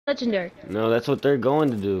legendary. No, that's what they're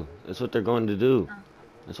going to do. That's what they're going to do.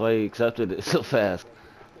 That's why he accepted it so fast.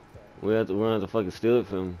 We're gonna have to fucking steal it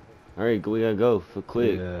from him. Alright, we gotta go for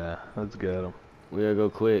quick. Yeah, let's get him. We gotta go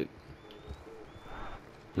quick.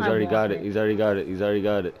 He's already got it. He's already got it. He's already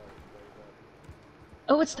got it.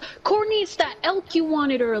 Oh, Courtney, it's that elk you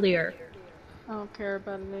wanted earlier. I don't care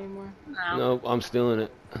about it anymore. No, I'm stealing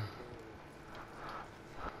it.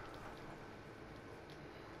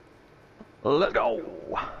 Let's go.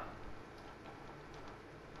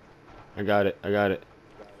 I got it. I got it.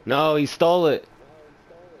 No, he stole it.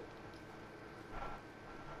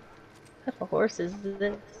 What type of horse is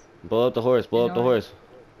this? Blow up the horse. Blow up the horse.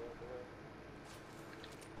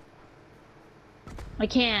 I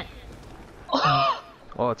can't.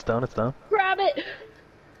 Oh, it's down. It's down. Grab it.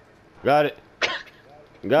 Got it.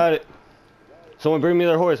 Got it. Someone bring me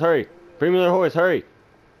their horse. Hurry. Bring me their horse. Hurry.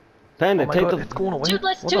 Panda, Oh take God, the. it's going away. Dude,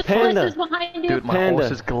 let's What the just panda? horses behind you. Dude, my Panda.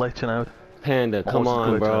 horse is glitching out. Panda, My come horse is on,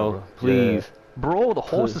 glitching bro. out, Please. Yeah. Bro, the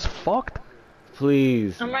horse Please. is fucked.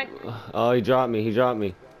 Please. I'm right. Oh, he dropped me. He dropped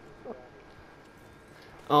me.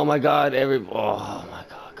 Oh my God! Oh my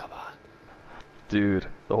God! Come on. Dude,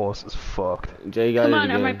 the horse is fucked. Jay got Come it on,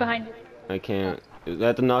 again. I'm right behind you. I can't. I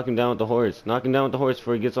have to knock him down with the horse. Knock him down with the horse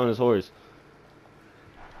before he gets on his horse.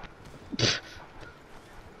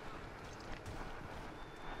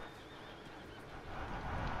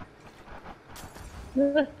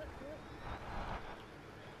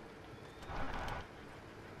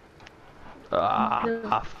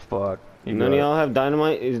 Ah, fuck. None of y'all have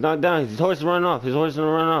dynamite? He's not down. His horse is running off. His horse is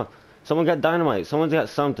gonna run off. Someone got dynamite. Someone's got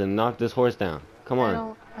something. Knock this horse down. Come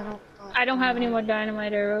on. I don't have any more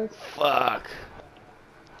dynamite arrows. Fuck.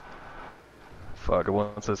 Fuck, I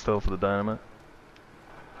want to sit still for the dynamite.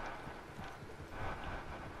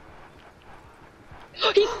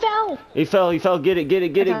 He fell! He fell. He fell. Get it. Get it.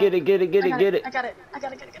 Get it. Get it. Get it. Get it. Get it. I got it. I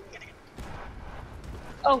got it.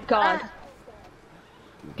 Oh God.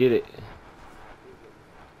 Get it.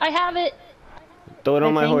 I have it. Throw it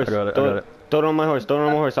on my think. horse. I got it. Throw I got it. Throw it on my horse. Throw it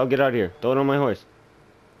on my horse. I'll get out of here. Throw it on my horse.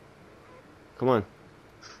 Come on.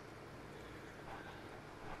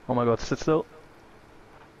 Oh my God, sit still.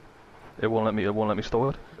 It won't let me. It won't let me store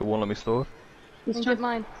it. It won't let me store it. Get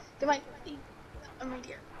mine. Get mine. I'm right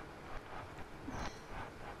here.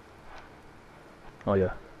 Oh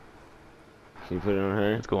yeah, Can you put it on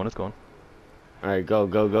her? it's going. It's going. All right, go,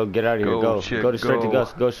 go, go. Get out of here. Go, Go. chick, Go to straight to go.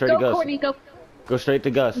 Gus. Go straight to Go, Gus. Courtney, go. Go straight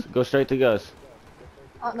to Gus. Go straight to Gus.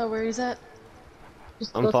 I don't know where he's at.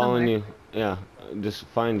 Just I'm go following somewhere. you. Yeah, just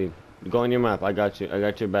find him. Go on your map. I got you. I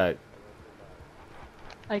got your back.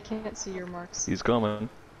 I can't see your marks. He's coming.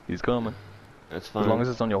 He's coming. That's fine. As long as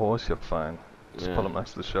it's on your horse, you're fine. Just Yeah. pull him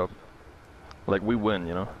next to the shop. Like we win,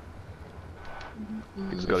 you know.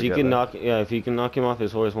 You just gotta If you get can there. knock, yeah, if you can knock him off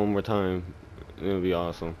his horse one more time, it would be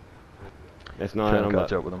awesome. If not, Try I'm and about,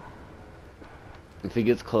 catch up with him. if he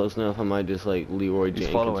gets close enough, I might just like Leroy He's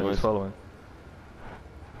Jenkins. following. He's following.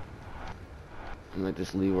 I might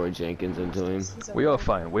just Leroy Jenkins into him. We are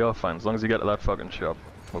fine. We are fine. As long as you get to that fucking shop,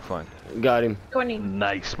 we're fine. Got him. Courtney.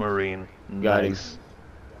 Nice, Marine. Got him. Nice.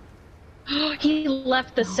 He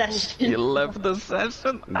left the session. You left the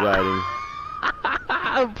session. Got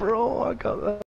him. Bro, I got that.